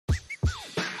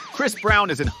Chris Brown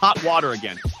is in hot water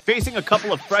again, facing a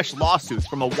couple of fresh lawsuits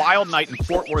from a wild night in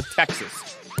Fort Worth,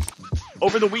 Texas.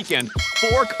 Over the weekend,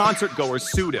 4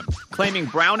 concert-goers sued him, claiming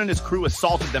Brown and his crew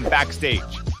assaulted them backstage.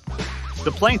 The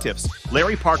plaintiffs,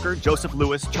 Larry Parker, Joseph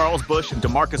Lewis, Charles Bush, and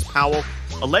DeMarcus Powell,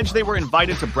 alleged they were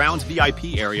invited to Brown's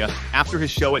VIP area after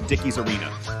his show at Dickies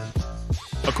Arena.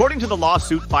 According to the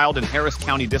lawsuit filed in Harris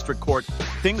County District Court,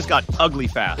 things got ugly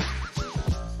fast.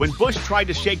 When Bush tried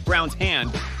to shake Brown's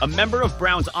hand, a member of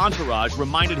Brown's entourage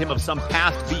reminded him of some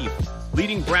past beef,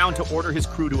 leading Brown to order his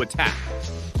crew to attack.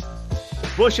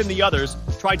 Bush and the others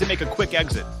tried to make a quick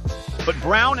exit, but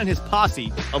Brown and his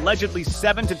posse, allegedly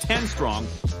 7 to 10 strong,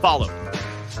 followed.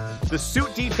 The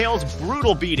suit details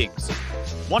brutal beatings.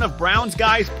 One of Brown's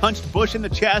guys punched Bush in the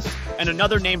chest, and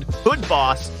another named Hood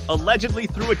Boss allegedly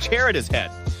threw a chair at his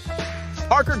head.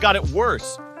 Parker got it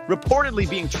worse, reportedly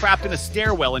being trapped in a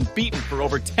stairwell and beaten for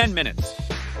over 10 minutes.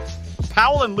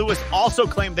 Powell and Lewis also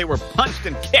claimed they were punched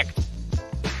and kicked.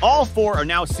 All 4 are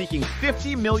now seeking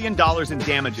 $50 million in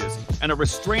damages and a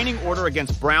restraining order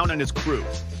against Brown and his crew.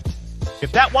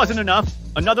 If that wasn't enough,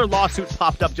 another lawsuit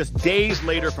popped up just days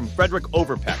later from Frederick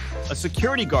Overpeck, a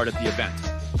security guard at the event.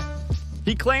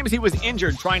 He claims he was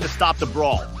injured trying to stop the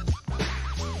brawl.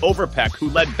 Overpeck, who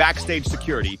led backstage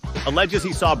security, alleges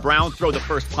he saw Brown throw the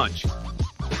first punch.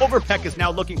 Overpeck is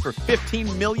now looking for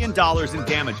 $15 million in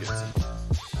damages.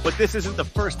 But this isn't the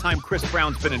first time Chris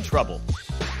Brown's been in trouble.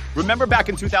 Remember back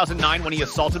in 2009 when he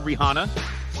assaulted Rihanna?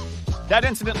 That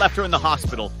incident left her in the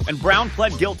hospital, and Brown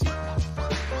pled guilty.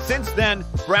 Since then,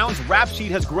 Brown's rap sheet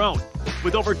has grown,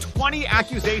 with over 20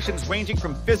 accusations ranging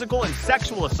from physical and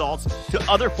sexual assaults to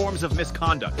other forms of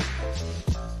misconduct.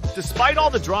 Despite all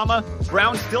the drama,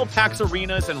 Brown still packs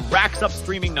arenas and racks up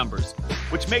streaming numbers,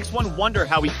 which makes one wonder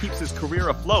how he keeps his career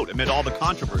afloat amid all the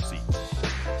controversy.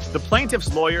 The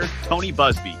plaintiff's lawyer, Tony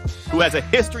Busby, who has a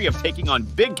history of taking on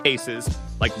big cases,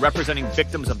 like representing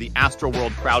victims of the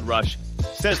Astroworld crowd rush,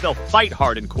 says they'll fight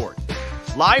hard in court.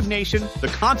 Live Nation, the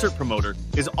concert promoter,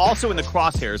 is also in the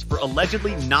crosshairs for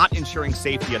allegedly not ensuring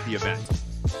safety at the event.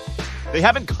 They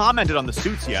haven't commented on the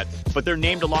suits yet, but they're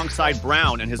named alongside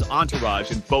Brown and his entourage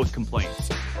in both complaints.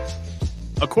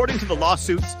 According to the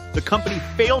lawsuits, the company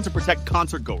failed to protect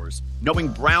concertgoers, knowing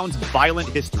Brown's violent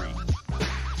history.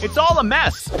 It's all a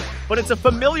mess, but it's a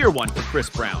familiar one for Chris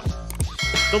Brown.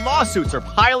 The lawsuits are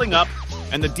piling up,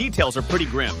 and the details are pretty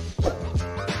grim.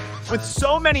 With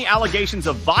so many allegations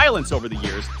of violence over the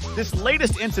years, this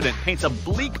latest incident paints a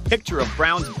bleak picture of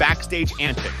Brown's backstage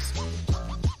antics.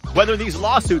 Whether these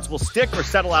lawsuits will stick or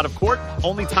settle out of court,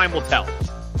 only time will tell.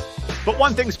 But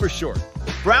one thing's for sure,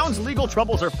 Brown's legal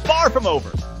troubles are far from over.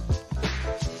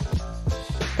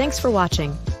 Thanks for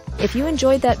watching. If you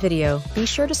enjoyed that video, be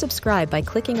sure to subscribe by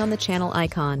clicking on the channel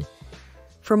icon.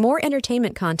 For more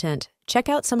entertainment content, check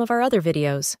out some of our other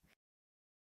videos.